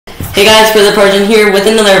Hey guys, for the Persian here with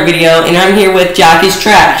another video, and I'm here with Jackie's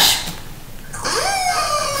Trash.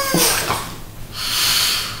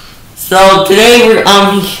 So today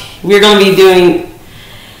we're gonna be doing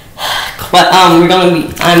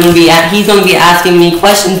he's gonna be asking me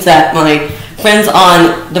questions that my friends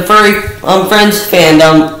on the furry friends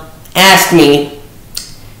fandom asked me,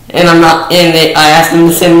 and I asked them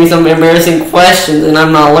to send me some embarrassing questions, and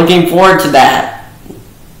I'm not looking forward to that.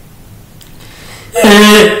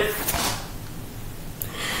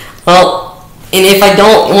 Well, and if I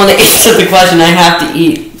don't want to answer the question, I have to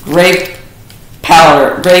eat grape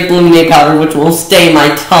lemonade powder, which will stay in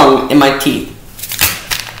my tongue and my teeth.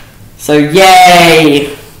 So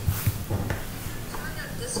yay!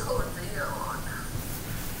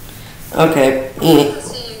 Okay.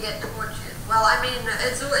 See you get tortured. Well, I mean,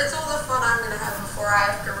 it's all the fun I'm gonna have before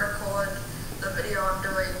I have to record the video I'm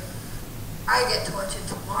doing. I get tortured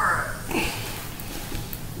tomorrow.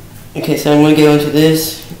 Okay, so I'm gonna go into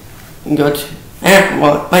this and go to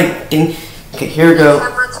okay, here we go.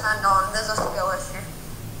 Camera turned on. There's a skill issue.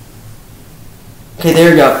 Okay, there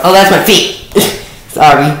we go. Oh, that's my feet.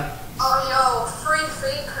 Sorry. Oh, yo, free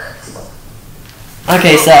feet pics.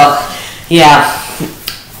 Okay, so yeah.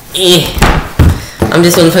 I'm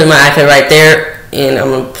just gonna put my iPad right there, and I'm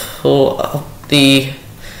gonna pull up the.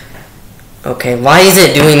 Okay, why is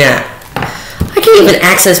it doing that? I can't even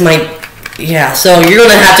access my. Yeah, so you're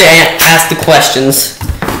gonna have to ask the questions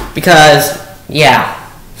because I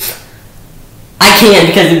can't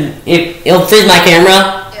because it'll freeze my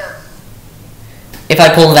camera. Yeah. If I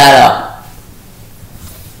pull that up.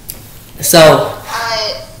 So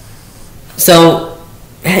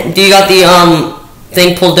do you got the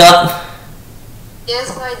thing pulled up?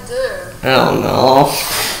 Yes, I do. Oh no.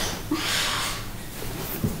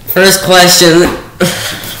 First question.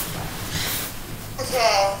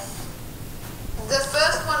 Okay. The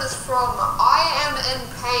first one is from I am in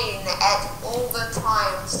pain at all the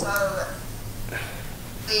time, so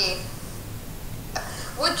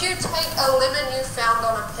would you take a lemon you found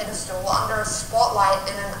on a pedestal under a spotlight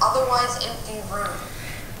in an otherwise empty room?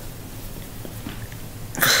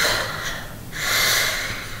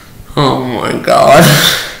 Oh my god.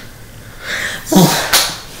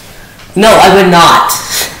 No, I would not.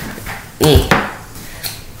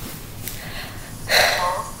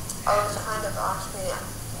 I was kind of asking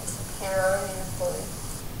hero usually.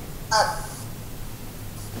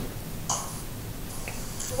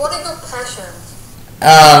 What are your passions?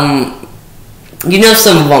 You know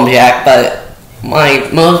some of them, Jack, but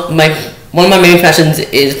one of my main passions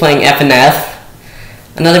is playing FNF.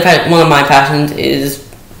 One of my passions is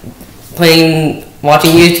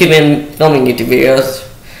watching YouTube and filming YouTube videos.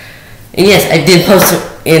 And yes, I did post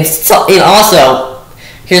and also,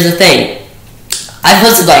 here's the thing. I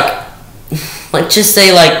posted let's just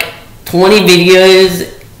say 20 videos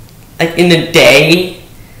in a day.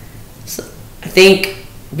 So I think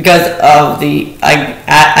because of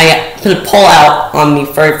I put a poll out on the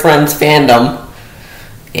Furry Friends fandom,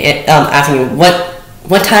 asking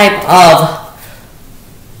what type of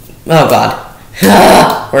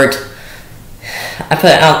words. I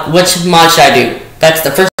put out which mod should I do. That's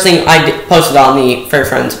the first thing I posted on the Furry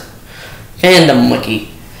Friends fandom wiki.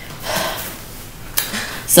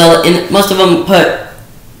 So most of them put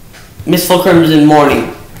Miss Crimson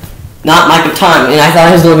Morning, not Mike of Time, and I thought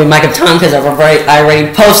it was going to be Mike of Time because I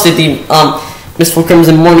already posted the Miss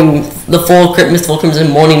Crimson Morning, the full Miss Crimson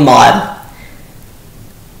Morning mod.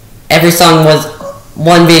 Every song was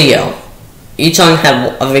one video. Each song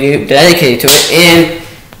had a video dedicated to it, and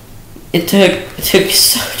it took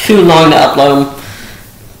too long to upload them.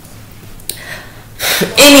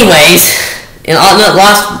 Anyways, and the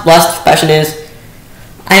last question is,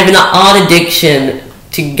 I have an odd addiction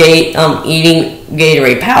to eating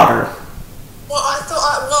Gatorade powder. Well, I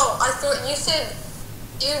thought you said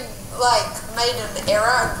you made an error,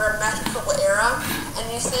 a grammatical error,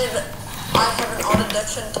 and you said I have an odd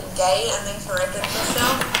addiction to gay, and then corrected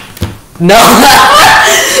yourself. No.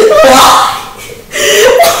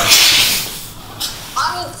 I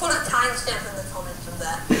will put a timestamp in the comments of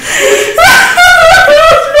that.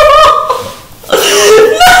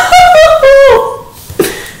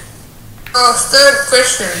 Oh, third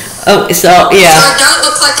question. Oh, so yeah. So I don't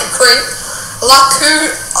look like a creep. Laku,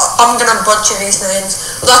 I'm gonna butcher these names.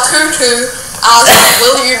 Lakutu asks,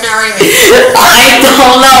 will you marry me? I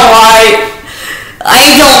don't know why.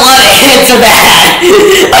 I don't want to answer that.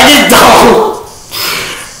 I just don't.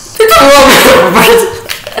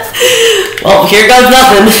 Well, here goes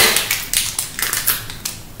nothing.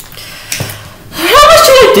 How much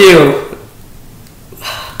should I do?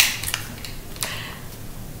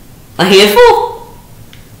 A handful?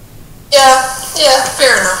 Yeah,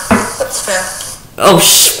 fair enough. That's fair. Oh,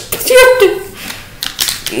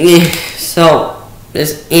 so,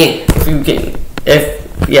 this,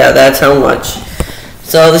 yeah, that's how much.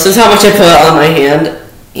 So, this is how much I put on my hand.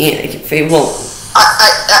 Yeah, it won't.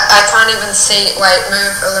 I can't even see. Wait,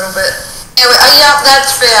 move a little bit. Anyway, yeah,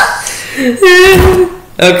 that's fair.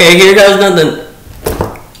 Okay, here goes nothing.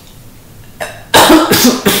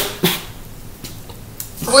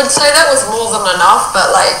 I would say that was more than enough,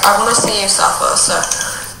 but like, I want to see you suffer, so.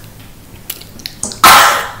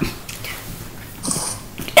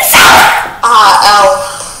 Ow.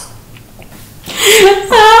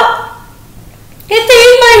 It's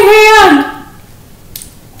in my hand.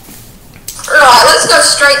 Right, let's go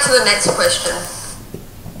straight to the next question.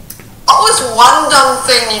 What was one dumb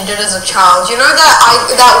thing you did as a child? You know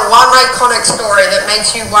that one iconic story that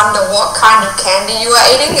makes you wonder what kind of candy you were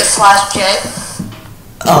eating? /J.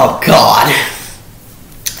 Oh God.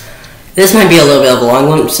 This might be a little bit of a long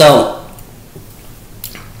one. So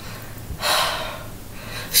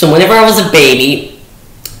whenever I was a baby,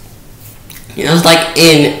 it was like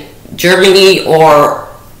in Germany or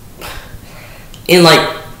in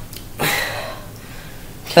like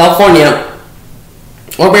California,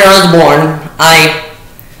 or where I was born,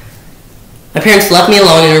 my parents left me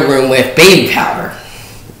alone in a room with baby powder.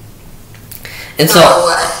 And so,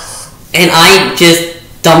 and I just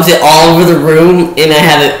dumped it all over the room, and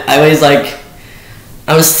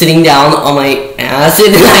I was sitting down on my ass,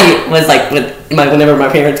 and I was like, whenever my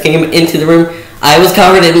parents came into the room, I was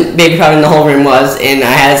covered in baby powder, and the whole room was, and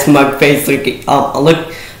I had a smug face looking,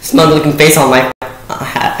 smug looking face on my,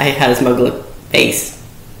 I had a smug look face.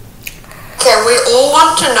 Okay, we all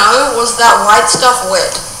want to know, was that white stuff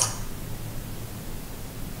wet?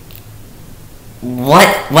 What?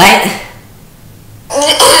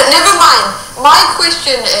 Never mind. My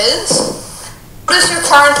question is, what is your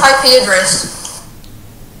current IP address?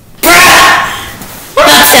 We're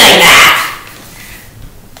not saying that!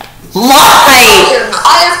 Lie!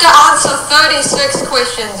 I have to answer 36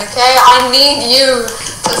 questions, okay? I need you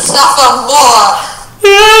to suffer more.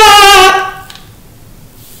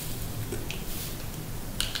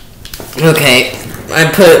 Okay, I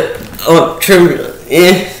put trim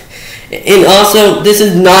in, and also this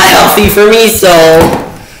is not healthy for me, so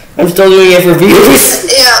I'm still doing it for views.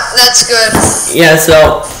 Yeah, that's good. Yeah,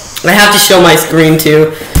 so I have to show my screen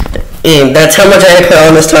too, and that's how much I put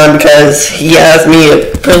on this time because he asked me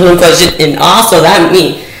a personal question, and also that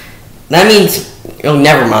means oh,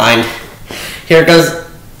 never mind. Here it goes.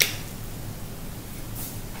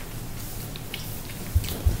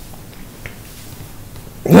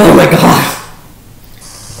 Oh my God.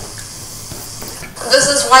 This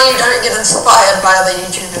is why you don't get inspired by other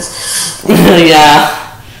YouTubers. Yeah.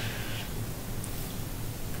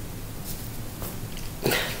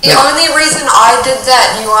 The only reason I did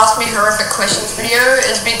that You Ask Me Horrific Questions video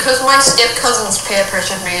is because my step-cousins peer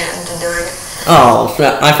pressured me into doing it. Oh,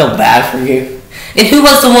 I feel bad for you. And who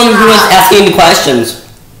was the one who was asking the questions?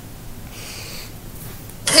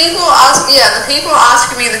 The people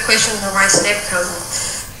asking me the questions were my step-cousins.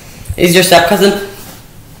 Is your step-cousin?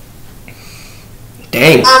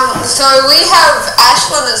 Dang. So we have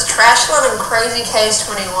Ashlyn as Trashland and Crazy K's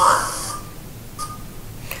 21.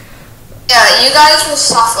 Yeah, you guys will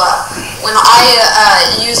suffer when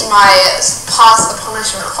I use my pass the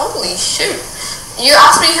punishment. Holy shoot. You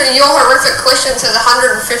asked me your horrific question to the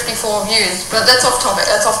 154 views, but that's off topic.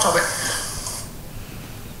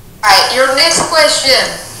 Alright, your next question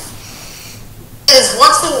is,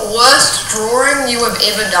 what's the worst drawing you have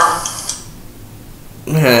ever done?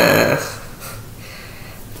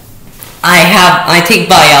 I take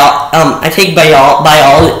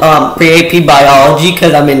pre-AP biology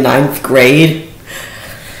because I'm in 9th grade,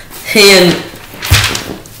 and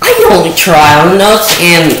I can only try on notes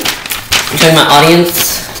and show my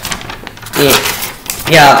audience.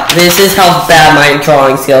 Yeah, this is how bad my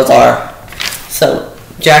drawing skills are. So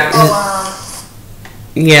Jack.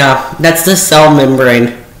 Yeah, that's the cell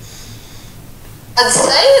membrane. I'd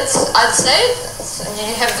say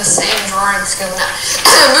you have the same drawing skill now.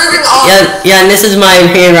 Moving on. Yeah, and this is my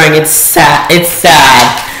handwriting. It's sad.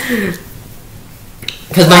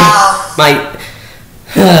 Because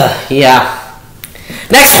yeah.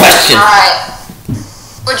 Next question. Alright.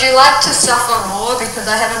 Would you like to suffer more? Because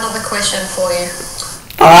I have another question for you.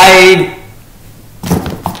 I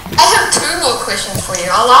have 2 more questions for you.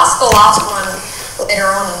 I'll ask the last one later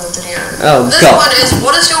on in the video. This one is,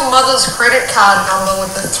 what is your mother's credit card number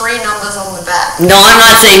with the 3 numbers on the back? No, I'm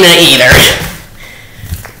not saying that either.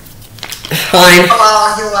 Fine. Oh,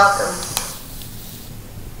 well, you're welcome.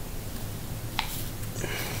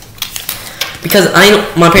 Because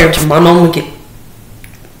my mom would get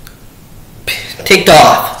ticked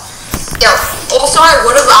off. Yeah. Also, I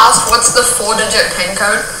would have asked what's the 4-digit PIN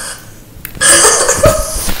code.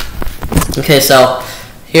 Okay, so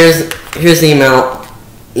here's the email.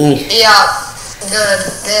 Yeah. Good.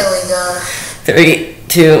 There we go. 3,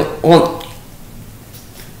 2, 1.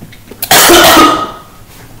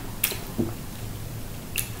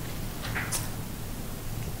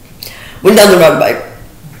 Went down the road bike.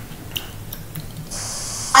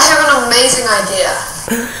 I have an amazing idea.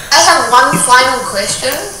 I have one final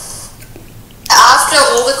question. After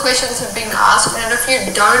all the questions have been asked, and if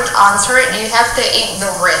you don't answer it, you have to eat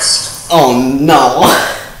the rest. Oh no.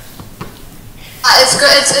 It's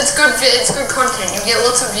good. It's good. It's good content. You get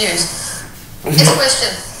lots of views. Next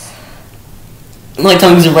question. My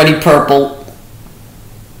tongue's already purple.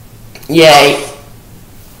 Yay.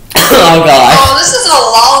 Oh god. Oh, this is a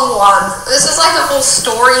long one. This is like a whole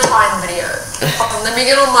story time video. Let me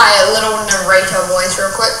get on my little narrator voice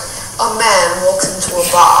real quick. A man walks into a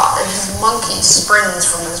bar and his monkey springs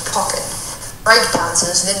from his pocket,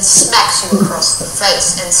 breakdances, then smacks you across the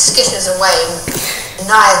face and skitters away,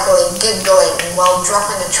 maniacally giggling while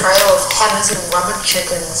dropping a trail of hammers and rubber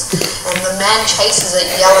chickens. And the man chases it,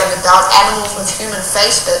 yelling about animals with human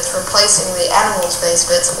face bits replacing the animal's face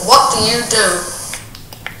bits. What do you do?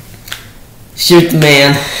 Shoot the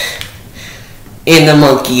man and the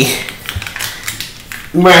monkey.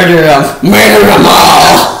 Murder them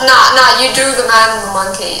all. Nah, you do the man and the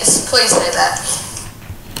monkeys. Please say that.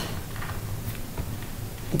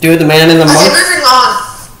 Do the man and the monkey. Okay, moving on.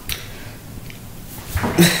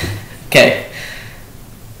 Okay.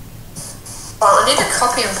 Oh, I need to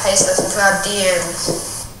copy and paste this into our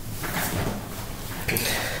DMs.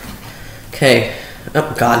 Okay.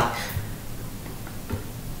 Oh god.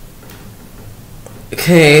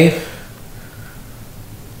 Okay.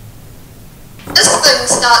 This thing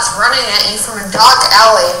starts running at you from a dark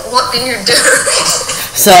alley. What do you do?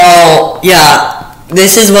 So yeah,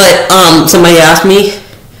 this is what somebody asked me.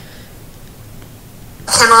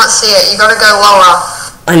 I cannot see it. You gotta go lower.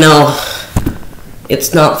 I know.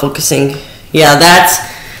 It's not focusing. Yeah, that's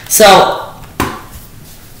so.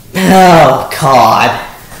 Oh god.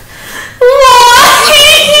 Why?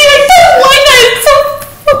 Why not? It's so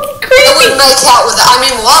fucking crazy. I would make out with it. I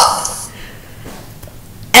mean, what?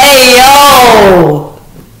 Hey yo!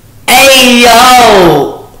 Hey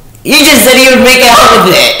yo! You just said you would make out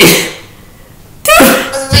with it.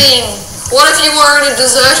 I mean, what if you were in a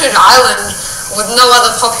deserted island with no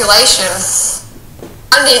other population?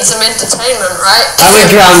 I need some entertainment, right? I would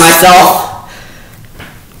drown myself.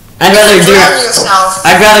 I'd rather drown yourself.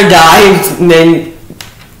 I'd rather die than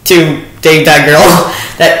to date that girl.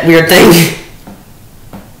 That weird thing.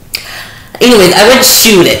 Anyways, I would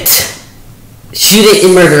shoot it. Shoot it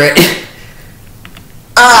and murder it.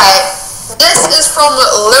 Alright. This is from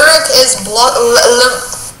Liquor is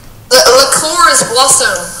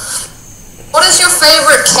Blossom. What is your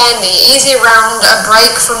favorite candy? Easy round, a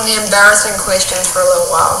break from the embarrassing questions for a little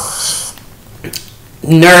while.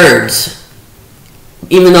 Nerds.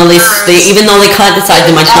 Even though they cut the sides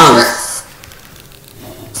of my tongue.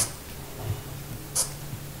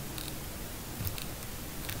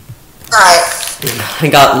 Alright. I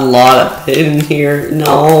got a lot of it in here.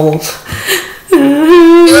 No.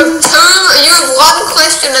 You have one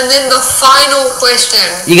question and then the final question.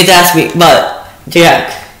 You get to ask me, but Jack.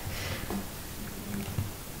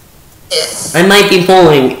 Yes. I might be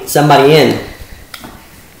pulling somebody in.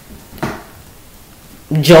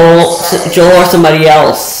 Joel or somebody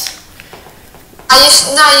else.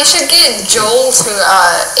 You should get Joel to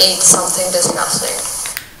eat something disgusting.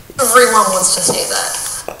 Everyone wants to see that.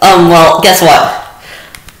 Well, guess what?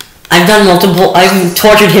 I've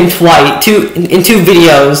tortured him twice, in two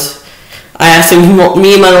videos. I asked him,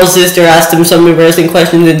 me and my little sister asked him some embarrassing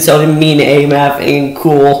questions, and so did me and AMAP, and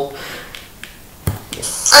cool.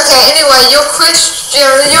 Okay, anyway, your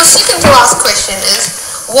second to last question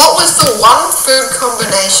is, what was the one food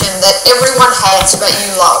combination that everyone hates but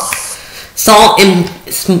you love? Salt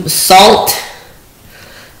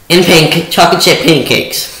and chocolate chip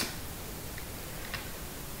pancakes.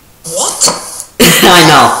 What? I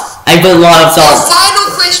know. I put a lot of salt.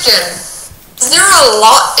 Final question. Is there a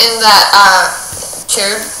lot in that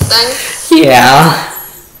tube thing? Yeah.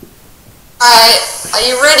 Alright, are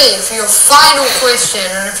you ready for your final question?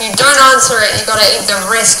 And if you don't answer it, you gotta eat the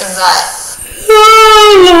rest of that.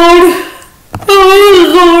 Oh Lord. Oh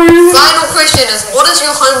Lord. Final question is, what is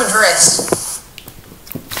your home address?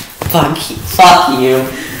 Fuck you. Fuck you.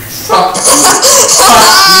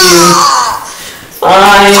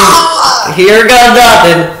 Fine. Here goes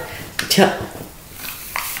nothing.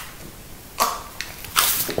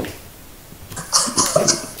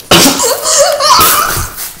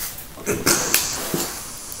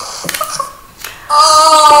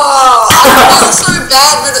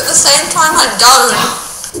 the same time I don't.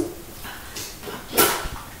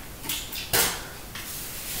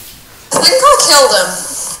 I think I killed him.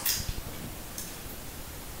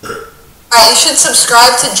 Alright, you should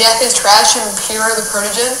subscribe to Jack is Trash and Hero the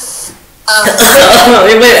Protogen.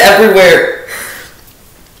 It went everywhere.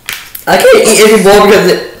 I can't eat anymore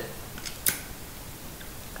because it.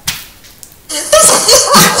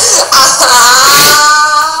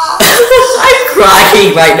 I'm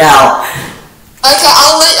crying right now. Okay,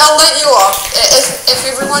 I'll let you off. If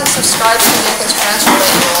everyone subscribes to Jack is Trash, I'll let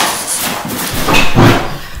you off.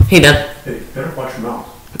 Hey, Dan. Hey, better watch your mouth.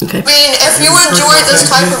 Okay. I mean, if you enjoy this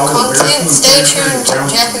type of content, stay tuned to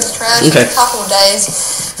Jack is Trash in a couple of days.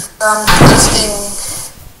 I'm posting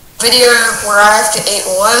video where I have to eat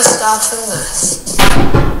worse stuff than this.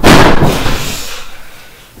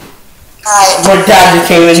 Alright. My dad just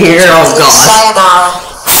came in here. Oh, God. Sayonara.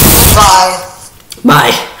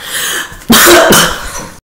 Bye. Bye.